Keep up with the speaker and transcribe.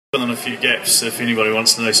Fill in a few gaps if anybody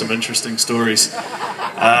wants to know some interesting stories. But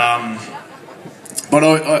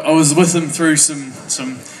I was with him through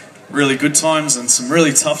some really good times and some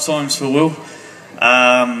really tough times for Will.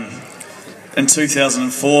 In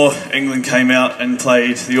 2004, England came out and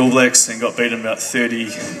played the All Blacks and got beaten about 30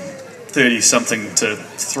 something to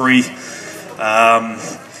 3.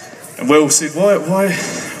 And Will said,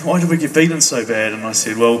 why did we get beaten so bad? And I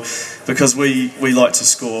said, well, because we like to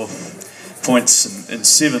score points in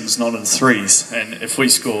 7s, not in 3s, and if we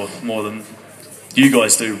score more than you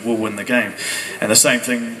guys do, we'll win the game. And the same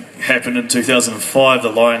thing happened in 2005. The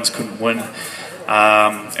Lions couldn't win,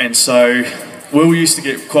 and so Will used to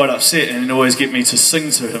get quite upset and he'd always get me to sing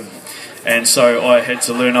to him, and so I had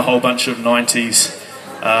to learn a whole bunch of 90s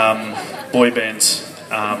boy bands.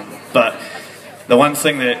 But the one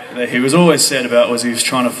thing that he was always sad about was he was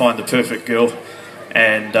trying to find the perfect girl,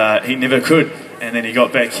 and he never could. And then he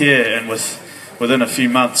got back here, and within a few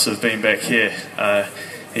months of being back here,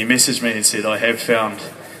 he messaged me and said, I have found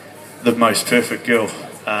the most perfect girl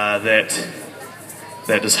that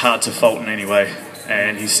is hard to fault in any way.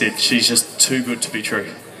 And he said, she's just too good to be true.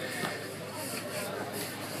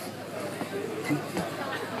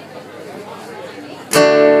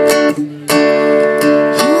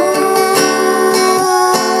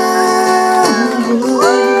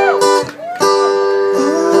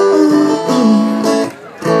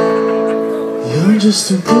 You're just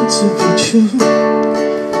too good to be true.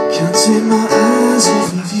 Can't take my eyes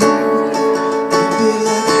off of you. You'd be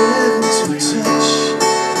like heaven to touch.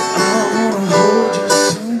 I wanna hold you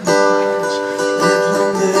so much. That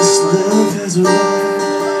long this love has arrived,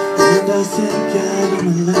 and I thank God I'm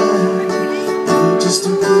alive. You're just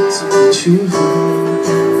too good to be true.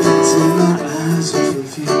 Can't take my eyes off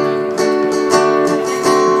of you.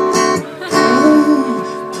 Oh,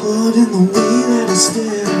 pulled in the way that I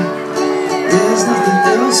stare. There's nothing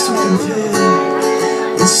else to compare.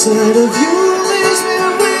 Inside of you leaves me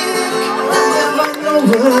weak. There are no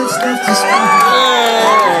words left to speak.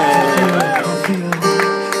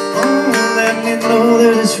 Oh, let me know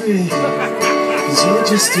that it's real, 'cause you're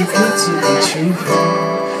just too good to be true.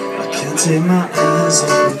 I can't take my eyes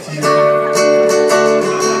off of you.